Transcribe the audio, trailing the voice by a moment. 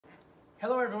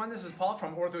Hello everyone, this is Paul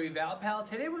from Ortho Eval.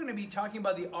 Today we're going to be talking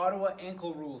about the Ottawa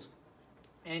Ankle Rules.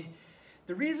 And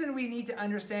the reason we need to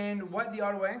understand what the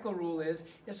Ottawa Ankle Rule is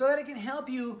so that it can help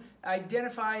you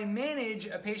identify and manage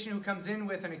a patient who comes in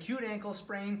with an acute ankle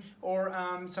sprain or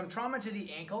some trauma to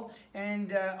the ankle.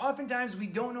 And oftentimes we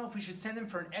don't know if we should send them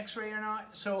for an x-ray or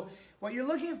not. So what you're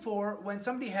looking for when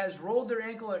somebody has rolled their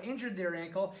ankle or injured their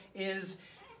ankle is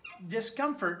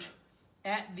discomfort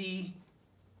at the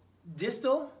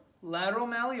distal lateral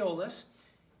malleolus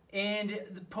and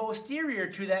the posterior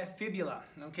to that fibula,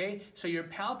 okay? So you're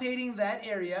palpating that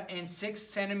area and 6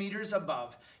 centimeters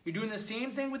above. You're doing the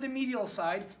same thing with the medial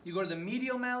side. You go to the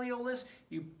medial malleolus,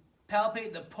 you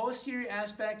palpate the posterior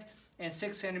aspect and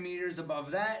 6 centimeters above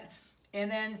that.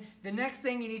 And then the next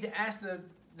thing you need to ask the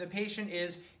patient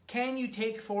is, can you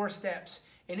take 4 steps?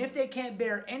 And if they can't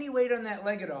bear any weight on that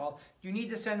leg at all, you need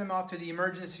to send them off to the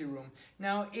emergency room.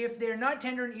 Now, if they're not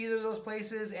tender in either of those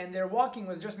places and they're walking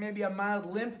with just maybe a mild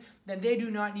limp, then they do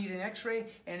not need an x-ray,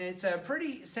 and it's a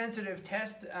pretty sensitive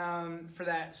test for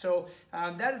that. So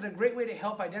that is a great way to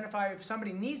help identify if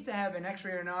somebody needs to have an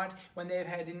x-ray or not when they've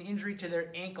had an injury to their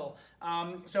ankle.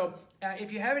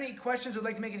 If you have any questions or would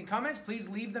like to make any comments, please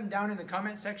leave them down in the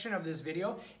comment section of this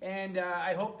video. And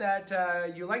I hope that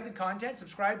you like the content,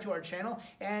 subscribe to our channel,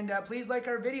 and please like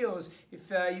our videos. If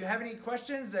you have any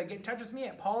questions, get in touch with me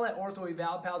at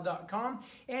paul@orthoevalpal.com.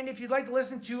 And if you'd like to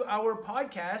listen to our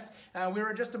podcast,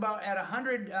 we're just about at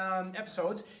 100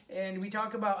 episodes, and we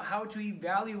talk about how to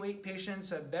evaluate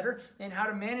patients better and how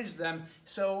to manage them.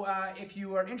 So if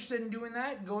you are interested in doing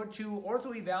that, go to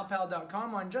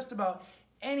orthoevalpal.com on just about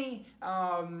any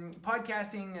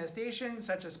podcasting station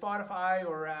such as Spotify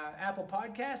or Apple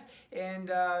Podcasts,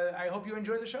 and I hope you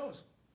enjoy the shows.